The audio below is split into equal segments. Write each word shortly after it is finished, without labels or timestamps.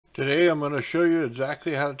Today I'm going to show you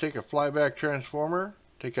exactly how to take a flyback transformer,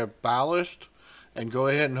 take a ballast, and go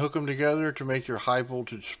ahead and hook them together to make your high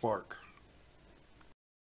voltage spark.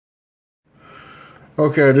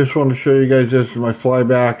 Okay, I just want to show you guys, this is my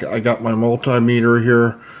flyback. I got my multimeter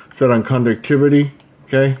here set on conductivity,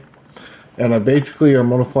 okay? And I'm going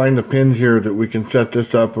to find the pins here that we can set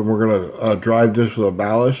this up, and we're going to drive this with a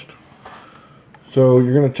ballast. So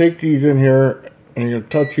you're going to take these in here, and you're going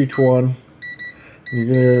to touch each one. You're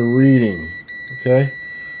going to get a reading, okay?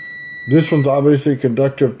 This one's obviously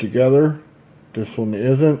conductive together. This one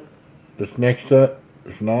isn't. This next set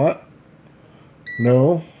is not.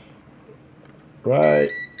 No. Right.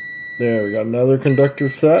 There, we got another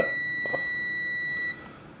conductive set.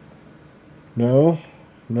 No.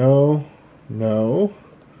 No. No.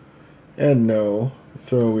 And no.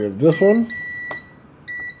 So we have this one.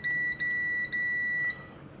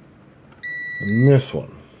 And this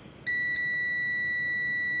one.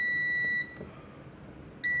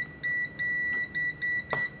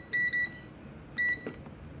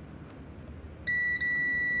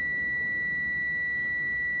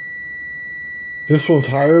 This one's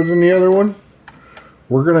higher than the other one.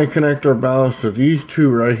 We're going to connect our ballast to these two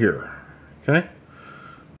right here. Okay?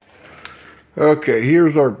 Okay,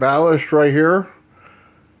 here's our ballast right here.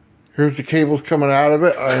 Here's the cables coming out of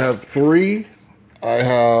it. I have three. I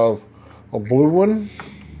have a blue one,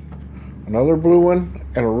 another blue one,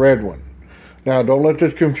 and a red one. Now, don't let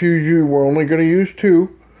this confuse you. We're only going to use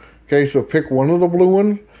two. Okay, so pick one of the blue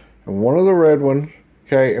ones and one of the red ones.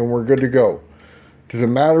 Okay, and we're good to go. Does it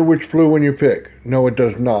matter which blue one you pick? No, it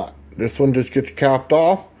does not. This one just gets capped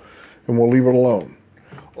off, and we'll leave it alone.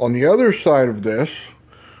 On the other side of this,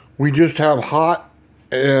 we just have hot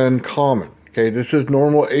and common. Okay, this is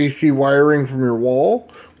normal AC wiring from your wall.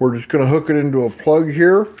 We're just going to hook it into a plug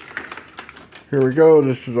here. Here we go.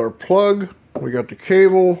 This is our plug. We got the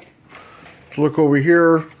cable. Let's look over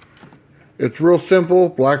here. It's real simple.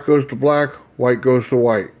 Black goes to black, white goes to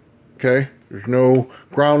white. Okay? There's no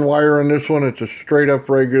ground wire in this one. It's a straight up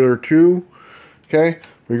regular 2. Okay,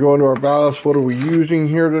 we go into our ballast. What are we using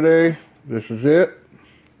here today? This is it.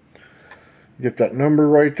 Get that number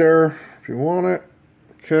right there if you want it.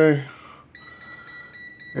 Okay.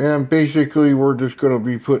 And basically we're just going to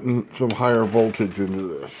be putting some higher voltage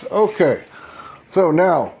into this. Okay. So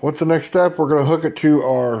now, what's the next step? We're going to hook it to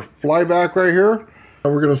our flyback right here.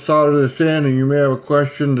 We're going to solder this in, and you may have a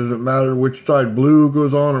question, does it matter which side blue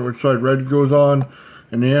goes on or which side red goes on?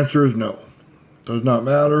 And the answer is no. Does not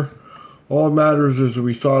matter. All that matters is that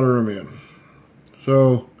we solder them in.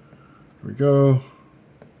 So, here we go.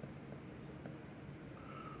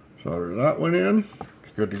 Solder that one in.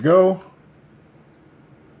 It's good to go.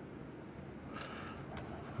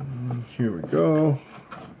 And here we go.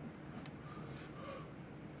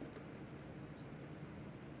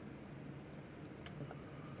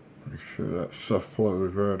 Make sure that stuff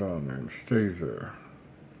flows right on there and stays there.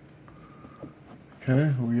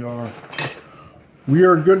 Okay, we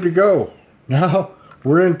are good to go. Now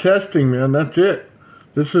we're in testing, man. That's it.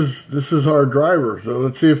 This is our driver. So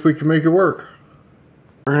let's see if we can make it work.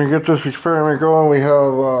 We're gonna get this experiment going. We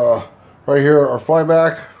have right here our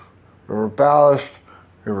flyback, our ballast,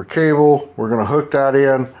 we have our cable. We're gonna hook that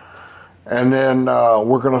in, and then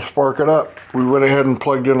we're gonna spark it up. We went ahead and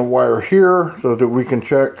plugged in a wire here so that we can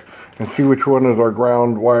check and see which one is our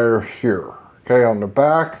ground wire here. Okay, on the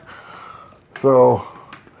back. So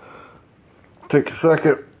take a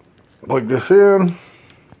second, plug this in.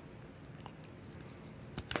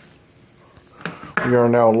 We are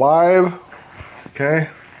now live. Okay.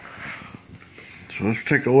 So let's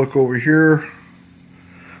take a look over here.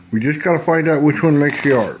 We just got to find out which one makes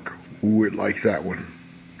the arc. Ooh, it likes that one.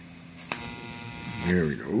 There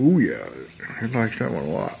we go. Ooh, yeah. It likes that one a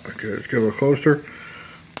lot. Okay, let's get a little closer.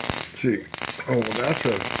 Let's see. Oh, well, that's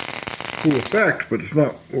a cool effect, but it's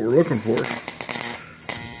not what we're looking for.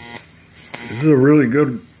 This is a really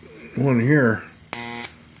good one here.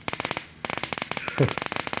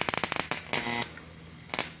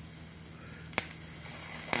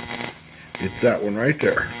 It's that one right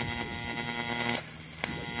there.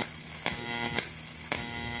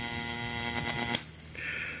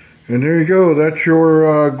 And there you go. That's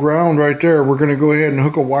your ground right there. We're going to go ahead and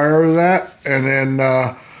hook a wire to that, and then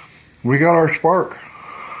we got our spark.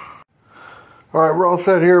 All right, we're all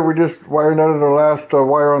set here. We just wired out the last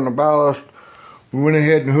wire on the ballast. We went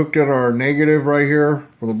ahead and hooked in our negative right here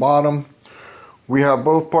from the bottom. We have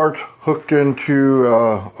both parts hooked into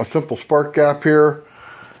a simple spark gap here.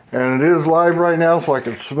 And it is live right now, so I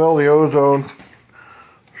can smell the ozone.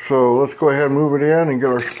 So let's go ahead and move it in and get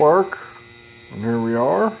our spark. And here we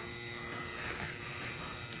are.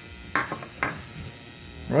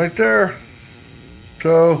 right there.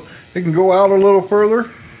 So it can go out a little further,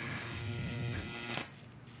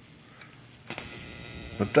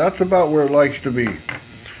 but that's about where it likes to be.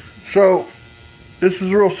 So this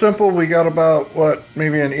is real simple. We got about, what,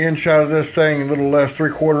 maybe an inch out of this thing, a little less,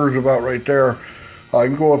 3/4 about right there. I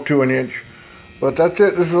can go up to an inch, but that's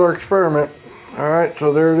it. This is our experiment. All right,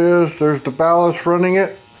 so there it is. There's the ballast running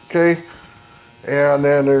it, okay, and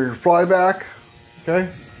then there's your flyback, okay,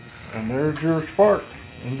 and there's your spark.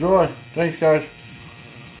 Enjoy. Thanks, guys.